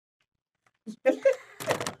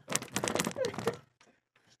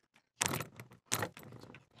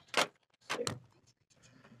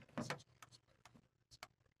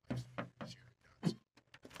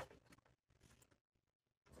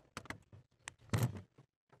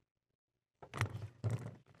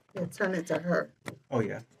And turn it to her. Oh,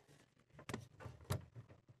 yeah.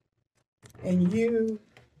 And you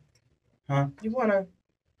Huh? you want to...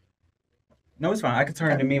 No, it's fine. I can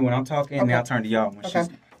turn it to me when I'm talking, and then I'll turn to y'all when she's...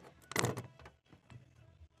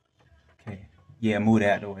 Okay. Yeah, move that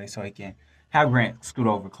out of the way so he can... Have Grant scoot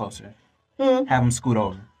over closer. Have him scoot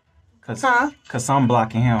over. Cause I'm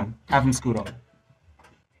blocking him. Have him scoot over.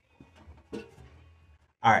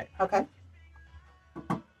 All right. Okay.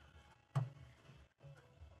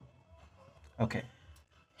 Okay.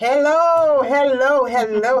 Hello. Yes,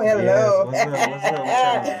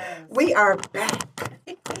 what's up? We are back.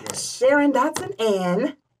 Sharon Dotson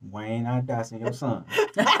and Wayne R. Dotson, your son.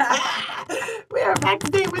 We are back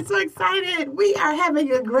today. We're so excited. We are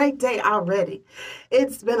having a great day already.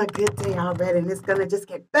 It's been a good day already, and it's going to just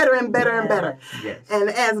get better and better and better. Yes. And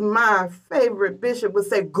as my favorite bishop would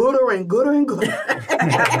say, gooder and gooder and gooder.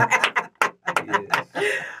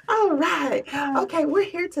 All right. Okay, we're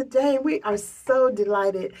here today. We are so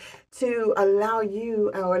delighted to allow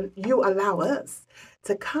you, or you allow us,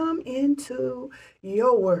 to come into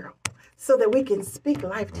your world so that we can speak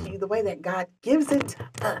life to you the way that God gives it to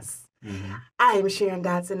us. Mm-hmm. I am Sharon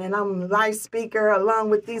Dotson, and I'm a life speaker along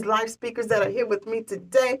with these life speakers that are here with me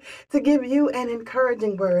today to give you an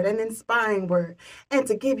encouraging word, an inspiring word, and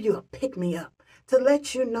to give you a pick-me-up, to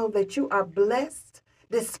let you know that you are blessed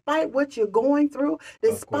despite what you're going through,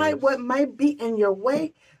 despite what might be in your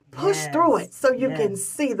way. Push through it so you can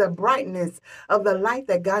see the brightness of the light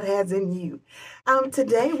that God has in you.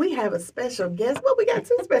 Today we have a special guest. Well, we got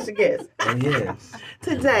two special guests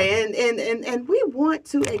today, and we want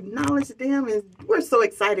to acknowledge them, and we're so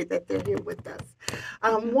excited that they're here with us.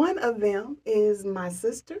 One of them is my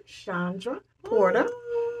sister, Chandra Porter.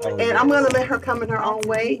 And I'm going to let her come in her own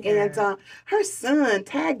way. And her son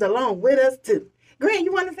tagged along with us, too. Grant,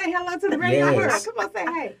 you want to say hello to the radio? Yes. Come on, say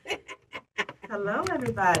hey. Hello,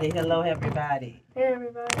 everybody. Hello, everybody. Hey,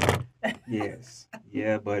 everybody. Yes.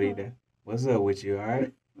 Yeah, buddy. What's up with you, all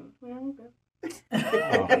right?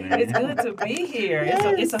 It's good to be here.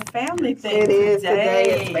 Yes. It's a family thing. It is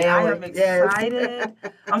today. I am excited.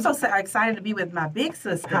 I'm so excited to be with my big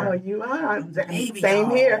sister. Oh, you are. Baby,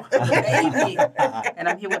 Same here. Baby. And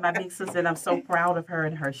I'm here with my big sister, and I'm so proud of her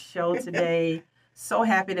and her show today. So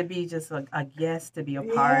happy to be just a guest, to be a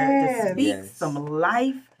part, to speak some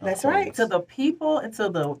life. That's right. To the people and to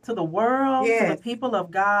the world, to the people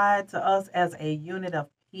of God, to us as a unit of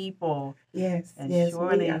people. Yes. And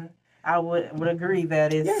surely I would agree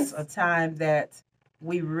that it's a time that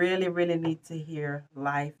we really, really need to hear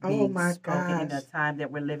life being spoken in the time that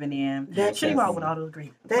we're living in. Sure, you all would all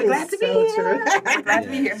agree. We're glad to be here. Glad to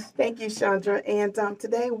be here. Thank you, Chandra. And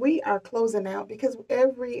today we are closing out because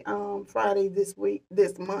every Friday this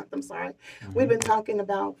month, we've been talking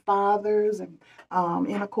about fathers, and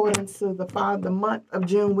in accordance to the month of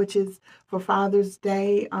June, which is for Father's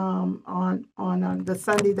Day, on the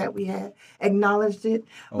Sunday that we had acknowledged it.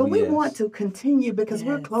 But we want to continue because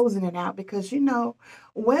we're closing it out because,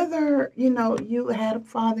 whether, you had a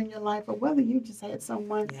father in your life or whether you just had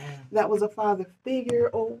someone that was a father figure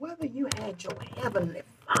or whether you had your heavenly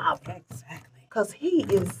Father. Exactly. Because he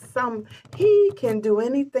can do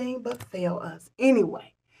anything but fail us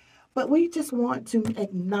anyway. But we just want to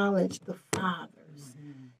acknowledge the fathers.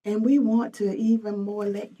 Mm-hmm. And we want to even more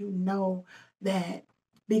let you know that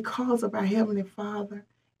because of our Heavenly Father,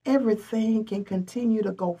 everything can continue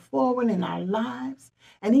to go forward in our lives.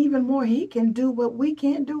 And even more, he can do what we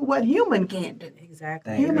can't do, what human can't do.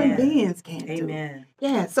 Exactly. Human beings can't do. Amen.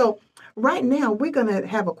 Yeah, so right now we're going to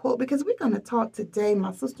have a quote because we're going to talk today.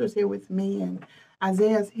 My sister's here with me and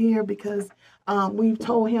Isaiah's here because we've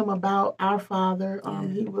told him about our father.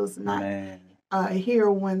 He was not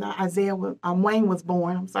here when Wayne was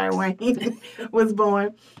born. I'm sorry, Wayne was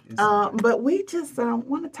born. But we just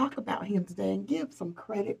want to talk about him today and give some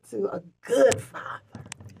credit to a good father.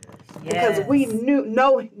 Because we knew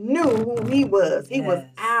who he was. He was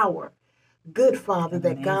our good father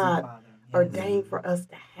that God ordained for us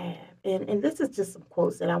to have. And this is just some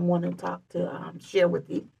quotes that I want to share with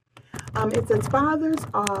you. It says, fathers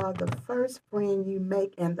are the first friend you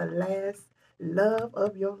make and the last love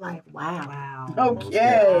of your life. Wow.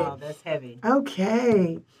 Okay. Wow, that's heavy.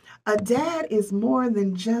 Okay. A dad is more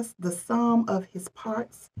than just the sum of his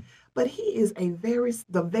parts, but he is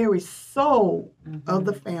the very soul of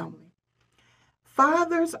the family.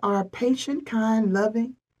 Fathers are patient, kind,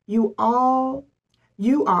 loving. You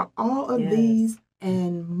You are all of these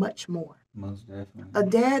and much more. Most definitely. A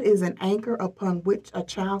dad is an anchor upon which a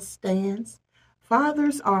child stands.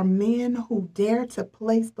 Fathers are men who dare to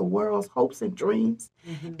place the world's hopes and dreams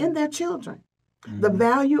in their children. The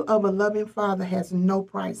value of a loving father has no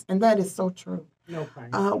price, and that is so true. No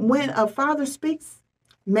price. When a father speaks,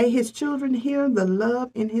 may his children hear the love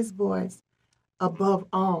in his voice above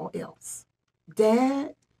all else.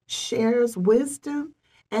 Dad shares wisdom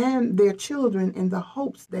and their children in the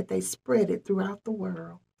hopes that they spread it throughout the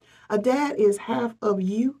world. A dad is half of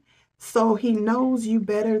you, so he knows you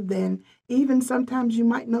better than even sometimes you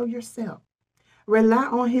might know yourself. Rely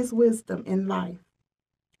on his wisdom in life.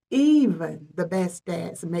 Even the best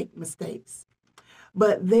dads make mistakes,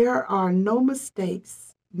 but there are no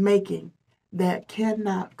mistakes making that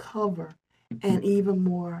cannot cover and even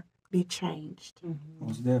more be changed.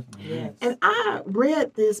 Most definitely. Yes. And I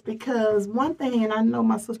read this because one thing, and I know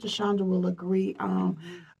my sister Chandra will agree,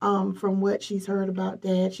 from what she's heard about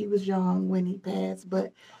Dad. She was young when he passed,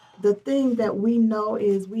 but the thing that we know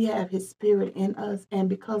is we have his spirit in us, and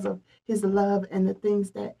because of his love and the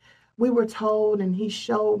things that we were told and he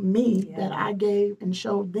showed me that I gave and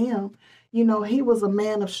showed them, you know, he was a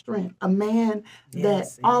man of strength, a man that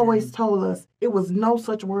always told us it was no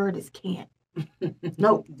such word as can't.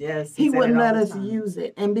 No, he wouldn't let us use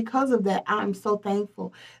it. And because of that, I'm so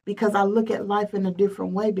thankful, because I look at life in a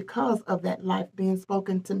different way because of that life being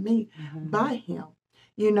spoken to me by him,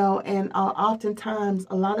 you know. And oftentimes,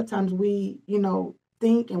 a lot of times we, you know,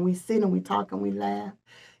 think and we sit and we talk and we laugh,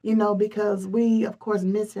 you know, because we, of course,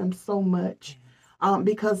 miss him so much.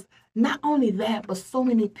 Because not only that, but so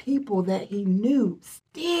many people that he knew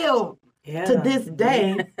still to this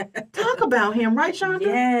day talk about him, right, Chandra?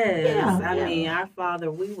 Yes. I mean, our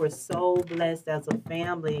father, we were so blessed as a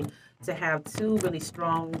family to have two really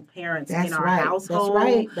strong parents in our household.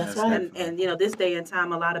 That's right. And you know, this day and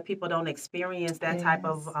time, a lot of people don't experience that type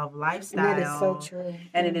of lifestyle. And it is so true.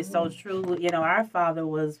 And it is so true. You know, our father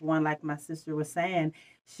was one, like my sister was saying,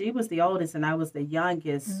 she was the oldest and I was the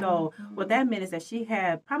youngest. So what that meant is that she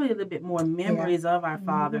had probably a little bit more memories of our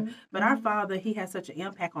father. But our father, he had such an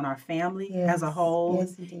impact on our family as a whole.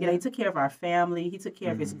 Yes, he did. You know, he took care of our family. He took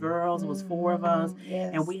care of his girls. It was 4 of us.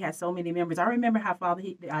 And we had so many memories. I remember how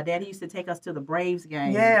our daddy used to take us to the Braves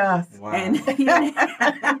game. Yes. Wow. And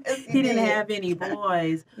he didn't have any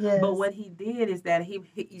boys. But what he did is that he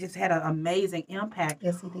just had an amazing impact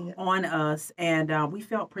on us. And we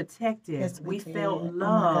felt protected. We felt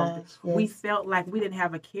loved. We felt like we didn't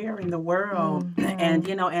have a care in the world. And,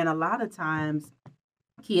 you know, and a lot of times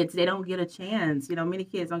kids, they don't get a chance. You know, many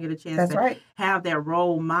kids don't get a chance to have that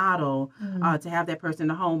role model, to have that person in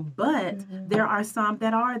the home. But there are some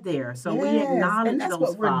that are there. So we acknowledge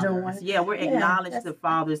those fathers. Yeah, we acknowledge the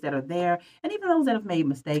fathers that are there. And even those that have made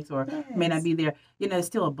mistakes or may not be there, you know, it's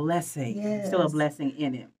still a blessing. Still a blessing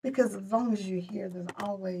in it. Because as long as you're here, there's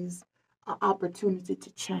always an opportunity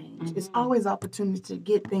to change. It's always opportunity to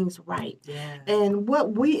get things right. And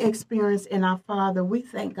what we experience in our Father, we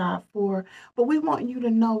thank God for. But we want you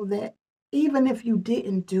to know that even if you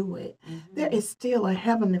didn't do it, there is still a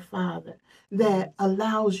Heavenly Father that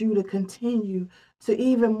allows you to continue to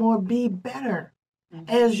even more be better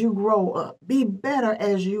as you grow up. Be better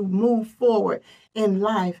as you move forward in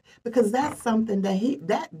life, because that's something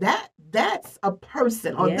that that's a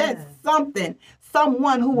person, or that's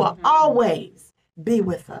someone who will always be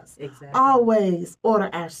with us. Always order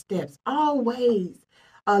our steps. Always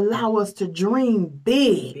allow us to dream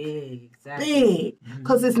big.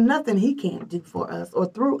 Because there's nothing he can't do for us or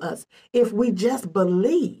through us if we just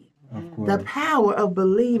believe. The power of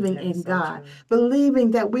believing in God,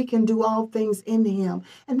 believing that we can do all things in him.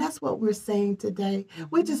 And that's what we're saying today.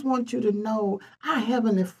 We just want you to know our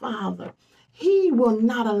Heavenly Father, he will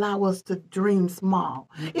not allow us to dream small.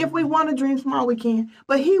 If we want to dream small, we can.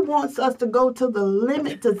 But he wants us to go to the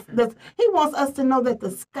limit. He wants us to know that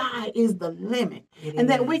the sky is the limit.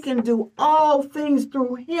 That we can do all things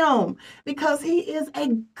through him, because he is a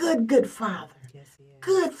good father.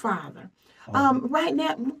 Good father. Right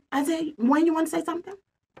now, Isaiah, Wayne, you want to say something?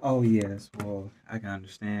 Oh, yes. Well, I can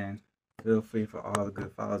understand. Feel free for all the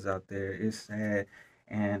good fathers out there. It's sad.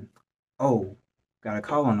 And, got a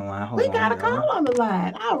call on the line. Hold on, got a call on the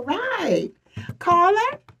line. All right.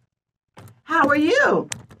 Caller, how are you?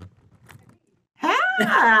 Hi.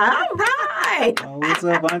 All right. Oh, what's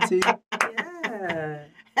up, Auntie?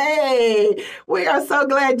 Hey, we are so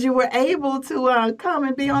glad you were able to come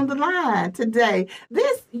and be on the line today.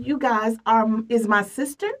 This, you guys, is my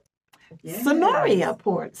sister, Sonoria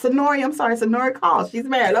Port. Sonoria Call. She's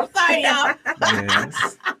married. I'm sorry, y'all.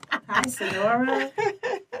 Hi, Sonora.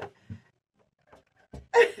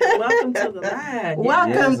 Welcome to the line.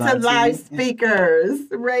 Welcome to Live Speakers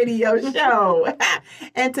Radio Show.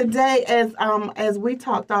 And today, as we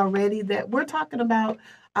talked already, that we're talking about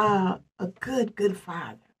a good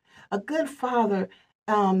father. A good father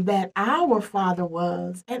that our Father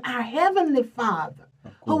was, and our Heavenly Father,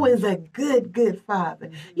 who is a good father.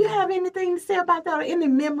 Mm-hmm. You have anything to say about that, or any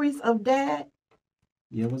memories of Dad?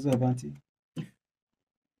 Yeah, what's up, Auntie?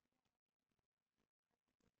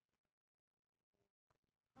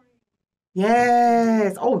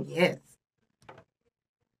 Yes. Oh, yes.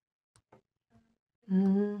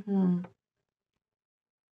 Mm-hmm.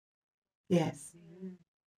 Yes.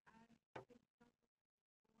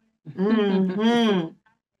 Mm-hmm.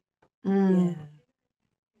 Mm. Yeah.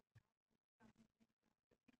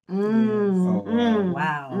 Mm. Oh,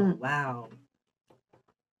 wow. Mm. Wow.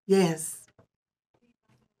 Yes.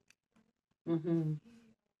 Mm-hmm.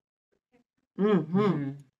 Mm-hmm.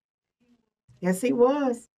 Mm-hmm. Yes, he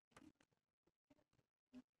was.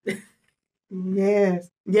 Yes.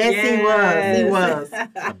 Yes, he was.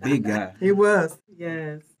 A big guy. He was.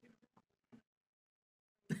 Yes.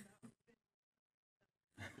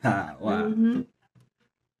 Wow. Mm-hmm.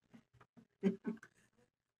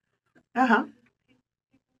 Uh-huh.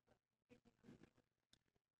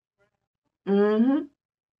 Mm-hmm.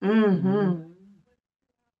 Mm-hmm.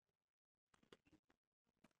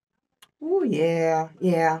 Oh, yeah.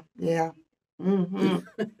 Yeah. Yeah. Mm-hmm.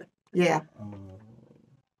 Yeah.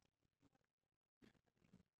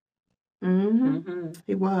 Mm-hmm.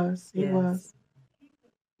 He was. He was.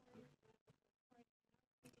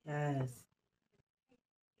 Yes.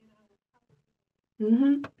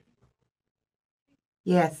 Mm-hmm.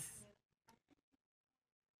 Yes.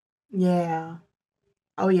 Yeah.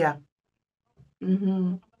 Oh, yeah.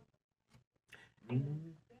 Mm-hmm.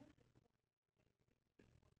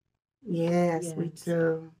 Yes, we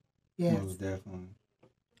do. Yes. Most definitely.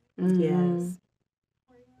 Mm-hmm.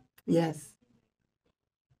 Yes.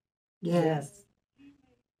 Yes.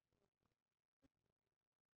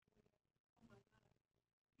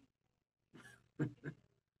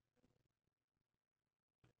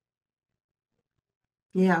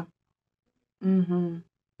 Yeah. Mm-hmm.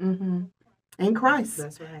 Mm-hmm. In Christ.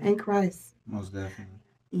 That's right. In Christ. Most definitely.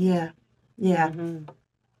 Yeah. Yeah. Mm-hmm.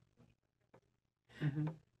 Mm-hmm.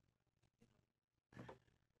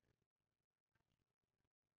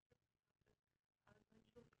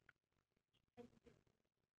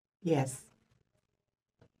 Yes.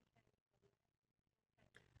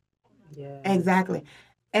 Yeah. Exactly.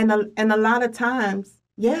 And a lot of times,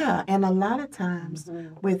 yeah, and a lot of times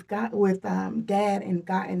with God, with Dad and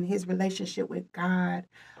God and his relationship with God,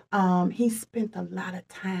 he spent a lot of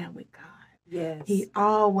time with God. Yes. He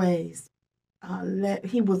always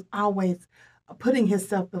he was always putting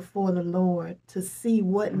himself before the Lord to see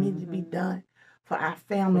what needed to be done for our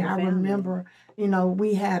family. I remember,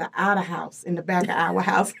 we had an outer house in the back of our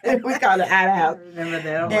house. We called it outer house. I remember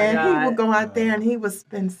that. Oh my and God. He would go out there and he would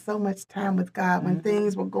spend so much time with God when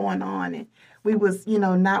things were going on. And we was,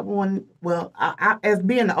 not one, well, I, as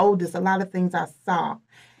being the oldest, a lot of things I saw.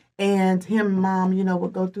 And him and Mom,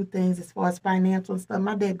 would go through things as far as financial stuff.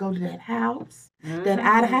 My dad go to that house, that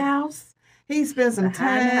outer house. He spent some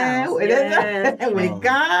time with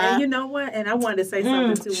God. And you know what? And I wanted to say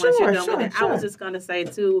something too. Once you're done with it, I was just going to say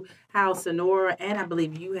too how Sonora, and I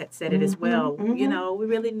believe you had said it as well. We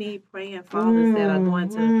really need praying fathers that are going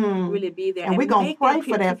to really be there. And we're going to pray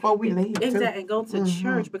for that before we leave. Exactly, and go to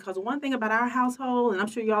church, because one thing about our household, and I'm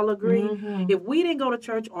sure y'all agree, if we didn't go to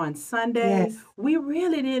church on Sunday, we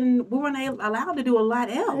weren't allowed to do a lot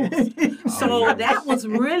else. So that was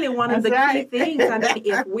really one of the key things. I mean,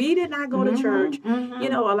 if we did not go to church, a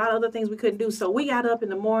lot of other things we couldn't do. So we got up in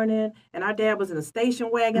the morning, and our dad was in a station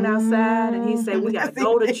wagon outside, and he said, we got to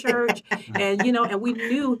go to church. And, and we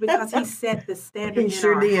knew, because he set the standard in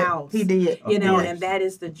our house. He did. And that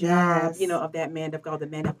is the job, of that man of God, the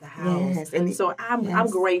man of the house. Yes. And so I'm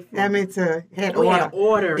grateful. That means to have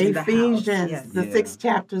order in the house. Ephesians, the 6th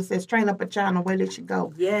chapter says, train up a child in the way they should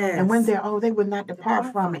go. Yes. And when they're old, they will not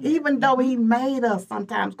depart from it. Even though he made us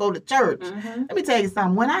sometimes go to church. Let me tell you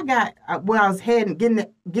something. When I got, I was getting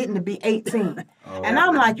to be 18. And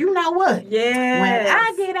I'm like, you know what? Yeah. When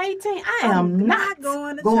I get 18, I am not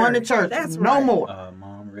going to church. That's no right. more.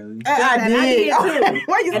 Mom, really? I did.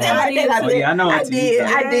 Why you saying like that? Oh, yeah, I know. I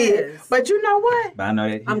did. But you know what? But I know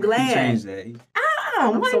that I'm glad. He changed that.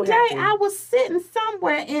 One day I was sitting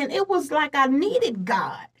somewhere and it was like I needed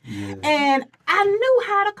God. Yeah. And I knew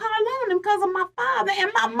how to call on him because of my father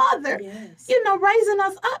and my mother, raising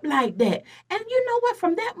us up like that. And you know what?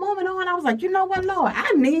 From that moment on, I was like, you know what, Lord,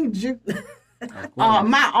 I need you.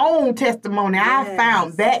 my own testimony I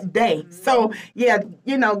found that day. So, yeah,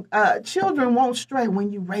 children won't stray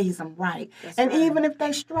when you raise them right. And even if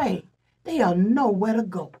they stray, they'll know where to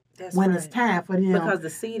go. When it's time for them. Because the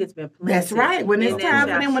seed has been planted. That's right. When it's time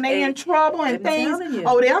for them, when they're in trouble and things,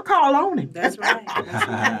 they'll call on him. That's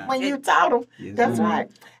right. When you taught them. That's right.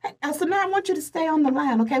 So now I want you to stay on the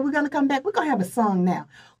line, okay? We're going to come back. We're going to have a song now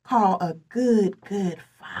called A Good, Good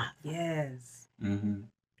Father. Yes. Mm-hmm.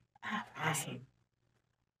 Awesome.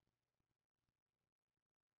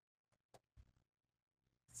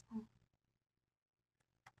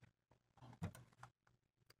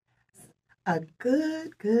 A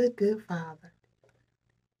good, good, good father.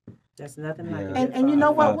 There's nothing like it. And you know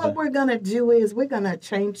what? What we're going to do is we're going to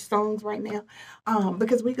change songs right now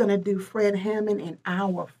because we're going to do Fred Hammond and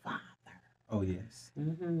Our Father. Oh, yes.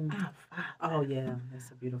 Mm-hmm. Our Father. Oh, yeah. That's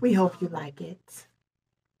a beautiful We hope you like it.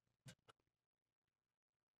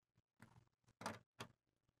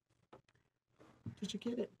 Did you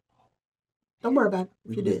get it? Don't worry about it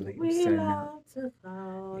if you did. We love to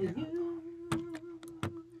call you.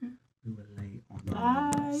 We were late on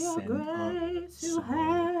by your grace you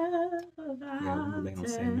have adopted. Yeah, we were late on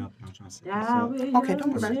setting up. I'm trying to set this up. Okay, don't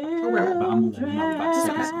worry about it. Don't worry about it. But I'm going to let them know about the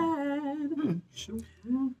second song. Sure. Should I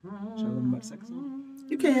let them about the second song?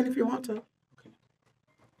 You can if you want to. Okay.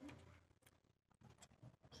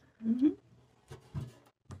 Mm-hmm.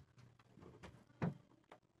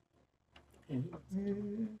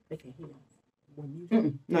 They can't hear you.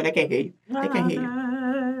 No, they can't hear you. They can't hear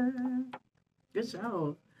you. Good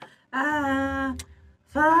show. Father,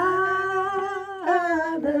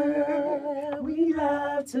 we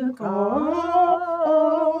love to call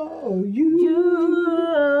you.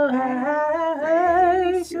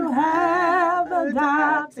 You have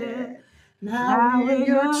adopted. Now we're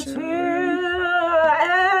your children.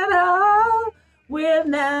 We'll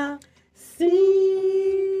now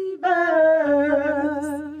see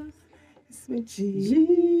us. Sweet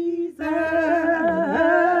Jesus.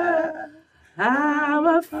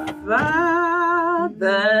 Our Father,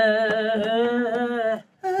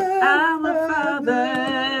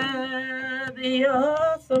 the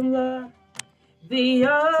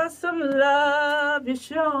awesome love you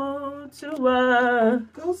show to us.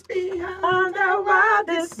 Goes beyond our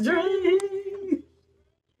wildest dream.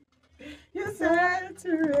 You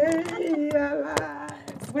saturate our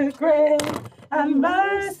lives with grace and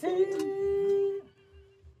mercy.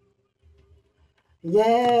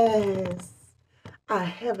 Yes. Our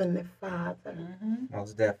Heavenly Father.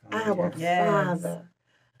 Most definitely. Our Father.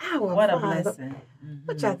 Our what Father. A blessing.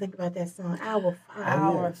 What y'all think about that song? Our Father.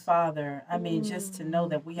 Our Father. I mean, just to know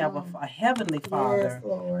that we have a Heavenly Father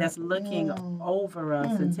that's looking over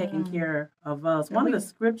us and taking care of us. One of the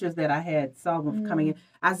scriptures that I had saw coming in,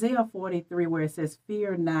 Isaiah 43, where it says,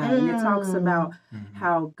 fear not. And it talks about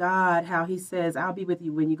how God, how he says, I'll be with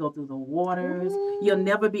you when you go through the waters. You'll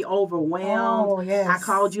never be overwhelmed. Oh, yes. I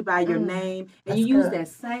called you by your name. And you use that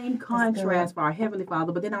same contrast for our Heavenly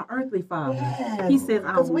Father, but then our earthly Father. Yes. He says,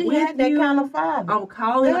 I'm we with had that you. kind of Father. I'm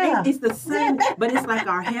calling. It's the same, but it's like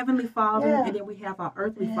our Heavenly Father, and then we have our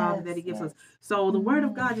earthly Father that he gives us. So the Word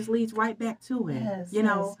of God just leads right back to it.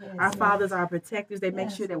 Our fathers are protectors. They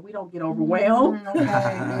make sure that we don't get overwhelmed,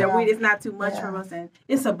 that it's not too much for us, and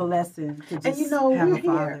it's a blessing to just have a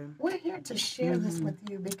Father. We're here to share this with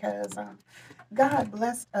you because God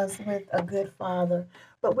blessed us with a good Father.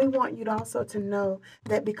 But we want you also to know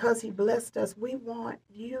that because he blessed us, we want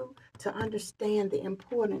you to understand the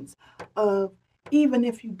importance of even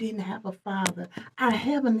if you didn't have a father, our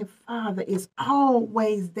Heavenly Father is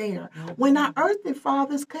always there. When our earthly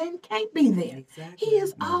fathers can't be there. He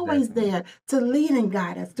is always there to lead and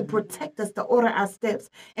guide us, to protect us, to order our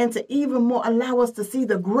steps, and to even more allow us to see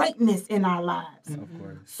the greatness in our lives. Of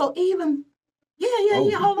course. So even,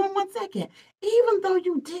 hold on one second. Even though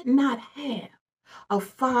you did not have a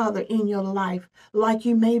father in your life like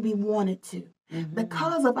you maybe wanted to,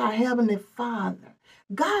 because of our Heavenly Father,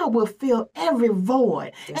 God will fill every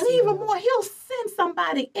void. Yes, and even more, he'll send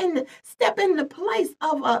somebody step in the place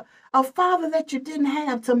of a father that you didn't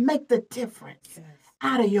have to make the difference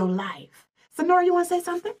out of your life. Sonora, you want to say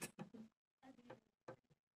something?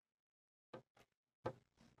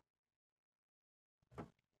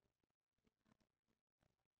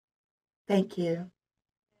 Thank you.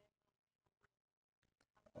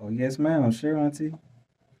 Oh, yes, ma'am. Sure, Auntie.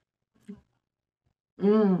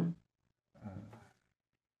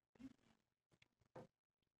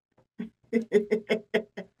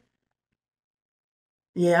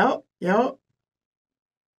 Yep.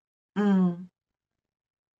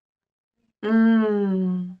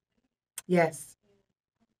 Yes.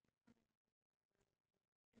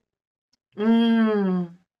 Mm.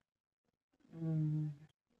 Mm.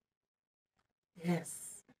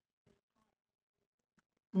 Yes.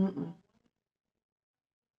 Mm-mm.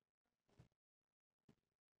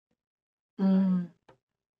 Mm.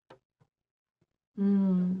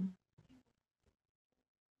 Mm.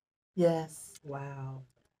 Yes. Wow.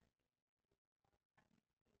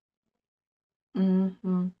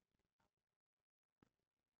 Mm-hmm.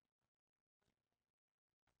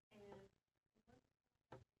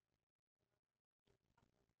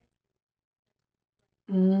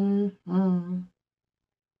 Mm-hmm.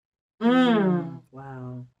 Mm.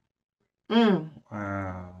 Wow. Mm.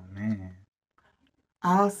 Wow, man.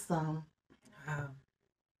 Awesome. Wow.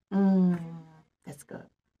 Mm. That's good.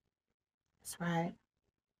 That's right.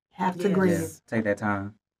 Have to grieve. Yeah, take that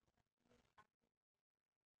time.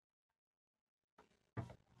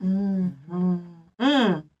 Mm-hmm.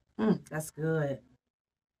 Mm. Mm. That's good.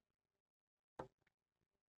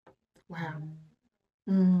 Wow.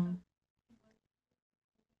 Mm.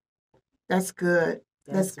 That's good.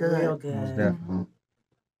 That's good. Real good. Most definitely.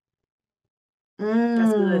 Mm.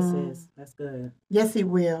 That's good, sis. That's good. Yes, he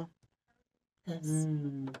will. Yes.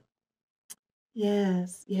 Mm.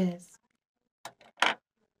 Yes. Yes.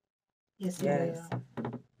 Yes, he Yes.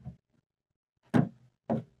 will.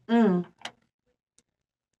 Mm.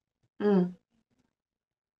 Mm.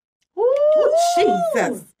 Ooh,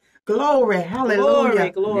 Jesus. Glory.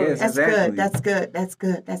 Hallelujah. Glory. Yes, That's exactly. good. That's good. That's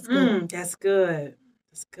good. That's good. That's good.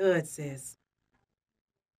 That's good, sis.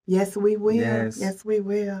 Yes, we will. Yes. Yes, we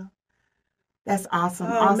will. That's awesome.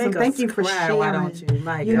 Oh, awesome. make Thank us you for cry, sharing. why don't you?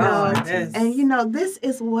 My You know, God. Yes. and you know, this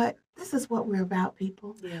is what we're about,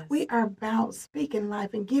 people. Yes. We are about speaking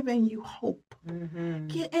life and giving you hope. Mm-hmm.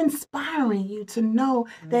 Inspiring you to know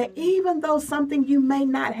that even though something you may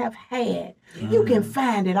not have had, you can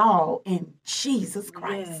find it all in Jesus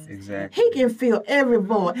Christ. Yes. Exactly. He can fill every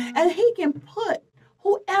void, and he can put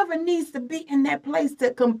whoever needs to be in that place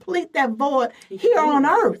to complete that void here on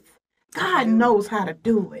earth. God knows how to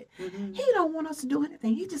do it. Mm-hmm. He don't want us to do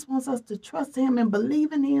anything. He just wants us to trust him and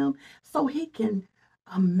believe in him so he can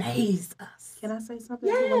amaze us. Can I say something?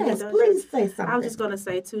 Yes, please say something. I was just going to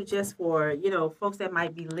say, too, just for, folks that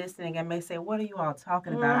might be listening and may say, what are you all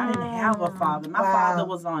talking about? I didn't have a father. My father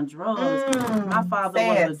was on drugs. My father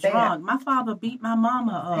was a drunk. My father beat my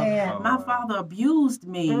mama up. My father abused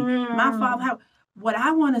me. My father... What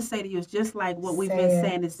I want to say to you is just like what we've been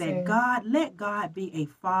saying is that let God be a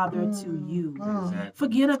father to you.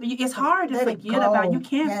 Forget about it's hard to forget about. You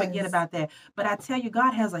can't forget about that. But I tell you,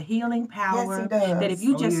 God has a healing power that if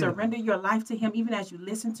you just surrender your life to him, even as you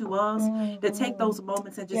listen to us, to take those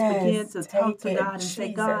moments and just begin to talk to God and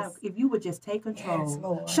say, God, if you would just take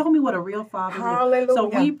control, show me what a real father is. So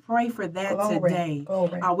we pray for that today.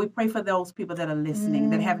 We pray for those people that are listening,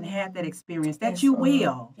 that haven't had that experience, that you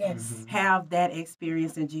will have that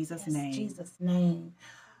experience in Jesus' name. Jesus' name.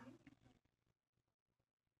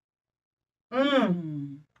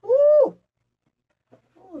 Ooh,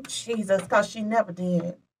 Jesus, because she never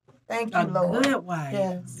did. Thank you, Lord. Good wife.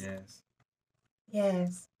 Yes. Yes.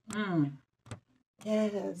 Yes.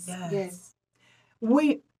 Yes. Yes.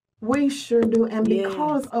 We sure do. And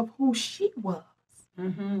because of who she was,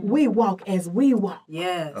 we walk as we walk.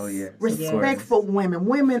 Yes. Oh, yes. Respectful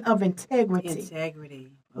women of integrity.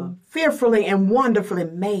 Fearfully and wonderfully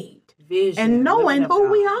made. Vision. And knowing who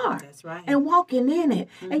we are. That's right. And walking in it.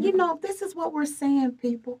 And this is what we're saying,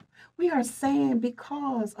 people. We are saying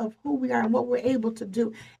because of who we are and what we're able to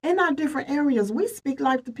do in our different areas. We speak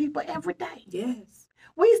life to people every day. Yes.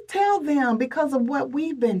 We tell them because of what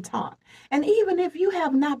we've been taught. And even if you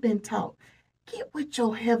have not been taught, get with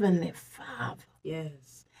your Heavenly Father.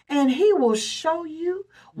 Yes. And he will show you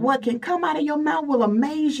what can come out of your mouth will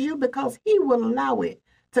amaze you because he will allow it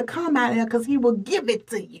to come out of there because he will give it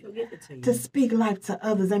to you to speak life to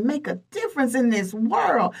others and make a difference in this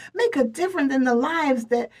world. Make a difference in the lives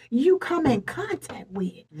that you come in contact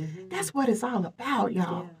with. That's what it's all about,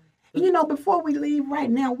 y'all. Yeah. Before we leave right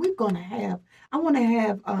now, I want to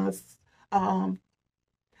have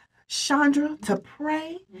Chandra to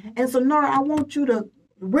pray. And so, Nora, I want you to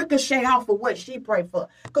ricochet off of what she prayed for.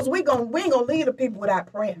 Because we ain't going to leave the people without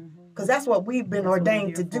prayer. Because that's what we've been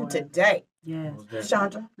ordained to do today. Yes.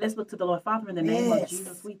 Chandra. Let's look to the Lord. Father, in the name of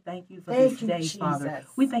Jesus, we thank you for this day, Father.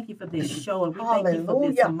 We thank you for this show, and we thank you for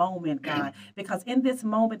this moment, God. Because in this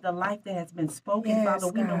moment, the life that has been spoken, Father,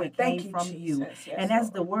 we know it came from you. And as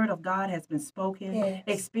the word of God has been spoken,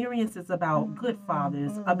 experiences about good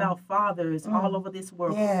fathers, about fathers all over this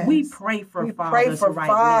world. We pray for fathers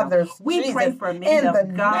right now. We pray for men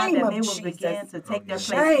of God that they will begin to take their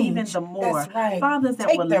place even the more. Fathers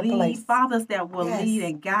that will lead, fathers that will lead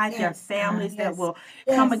and guide their family families that will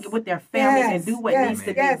come with their families and do what needs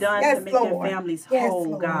to be done to make their families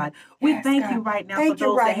whole, God. We thank you right now for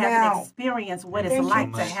those that haven't experienced what it's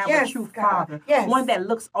like to have a true father, one that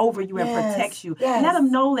looks over you and protects you. Let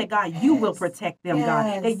them know that, God, you will protect them,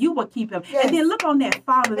 God, that you will keep them. And then look on that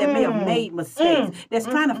father that may have made mistakes, that's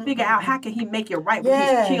trying to figure out how can he make it right with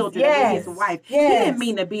his children and with his wife. He didn't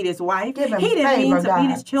mean to beat his wife. He didn't mean to beat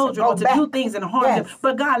his children or to do things and harm them.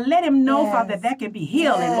 But God, let him know, Father, that can be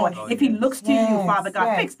healing, Lord. If he looks to you, Father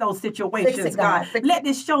God, fix those situations, God. Let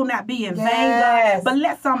this show not be in vain, God, but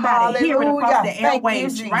let somebody hear it across the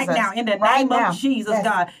airwaves right now in the name of Jesus,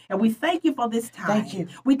 God. And we thank you for this time.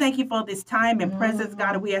 We thank you for this time and presence,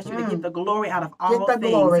 God, and we ask you to get the glory out of all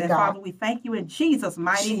things. And Father, we thank you in Jesus'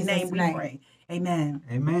 mighty name we pray. Amen.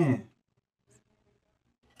 Amen.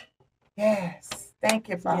 Yes. Thank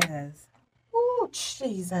you, Father. Yes. Oh,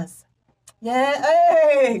 Jesus. Yeah.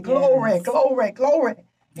 Hey, glory, glory, glory.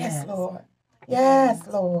 Yes, Lord. Yes,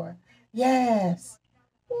 Lord. Yes.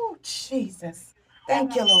 Oh, Jesus.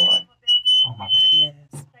 Thank you, Lord. Oh, my bad.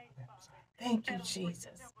 Yes. Thank you, Jesus.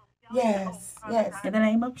 Yes. Yes. In the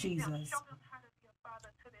name of Jesus.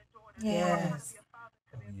 Yes.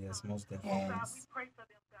 Yes, most definitely.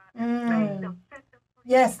 Yes.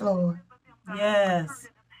 Yes, Lord. Yes.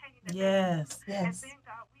 Yes. Yes.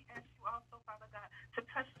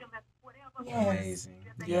 Amazing.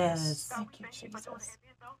 Yes. Thank you, Jesus.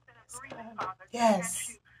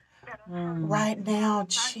 Yes. Right now,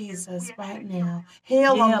 Jesus, right now.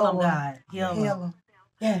 Heal them, Lord. God. Heal them.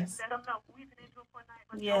 Yes.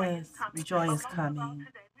 Yes. Joy is coming.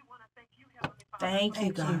 Thank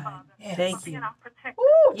you, God. Yes. Thank you.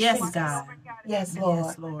 Ooh, yes, Jesus. God. Yes, Lord.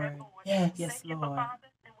 Yes, Lord. Yes. Yes, Lord.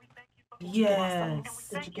 Yes.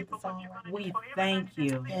 Did you get the song right? We thank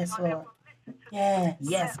you. Yes, Lord. Yes.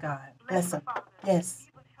 Yes, God. Bless him. Yes.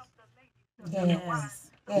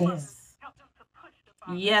 Yes. Yes.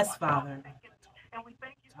 Yes, Father.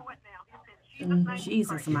 In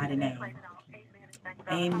Jesus' mighty name.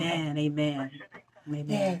 Amen. Amen. Amen.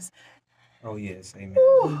 Yes. Oh, yes. Amen.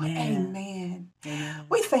 Ooh, Amen. Amen.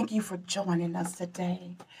 We thank you for joining us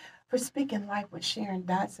today, for Speaking Life with Sharon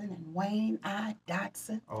Dotson and Wayne I.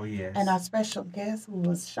 Dotson. Oh, yes. And our special guest, who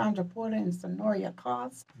was Chandra Porter and Sonoria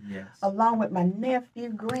Cost. Yes. Along with my nephew,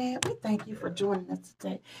 Grant. We thank you for joining us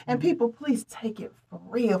today. And people, please take it for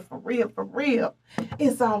real, for real, for real.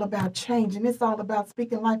 It's all about changing. It's all about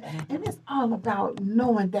speaking life. And it's all about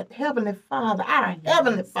knowing that Heavenly Father, our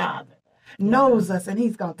Heavenly Father, knows us, and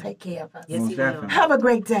he's going to take care of us. Yes, he will. Have a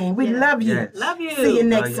great day. We love you. Yes. Love you. See you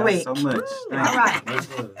next week. So much. All right.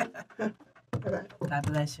 God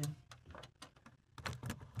bless you.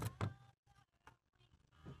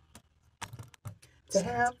 To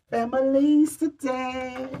have families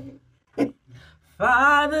today.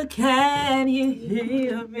 Father, can you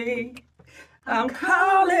hear me? I'm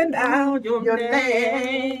calling out your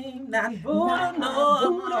name. Not Buddha,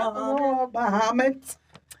 no, Muhammad.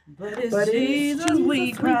 but it's Jesus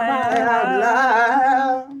we cry out out.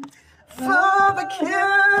 loud. Father,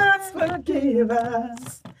 can't forgive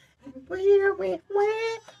us.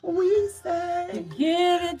 When we say,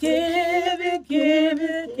 give you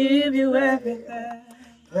everything.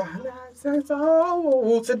 the answer's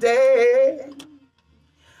all today.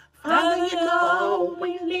 Father, you know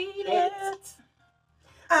we need it.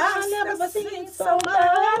 I've never seen so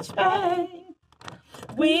much pain.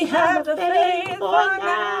 We have the faith for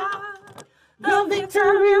now. The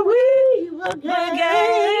victory we will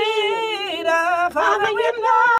gain. Father, you know.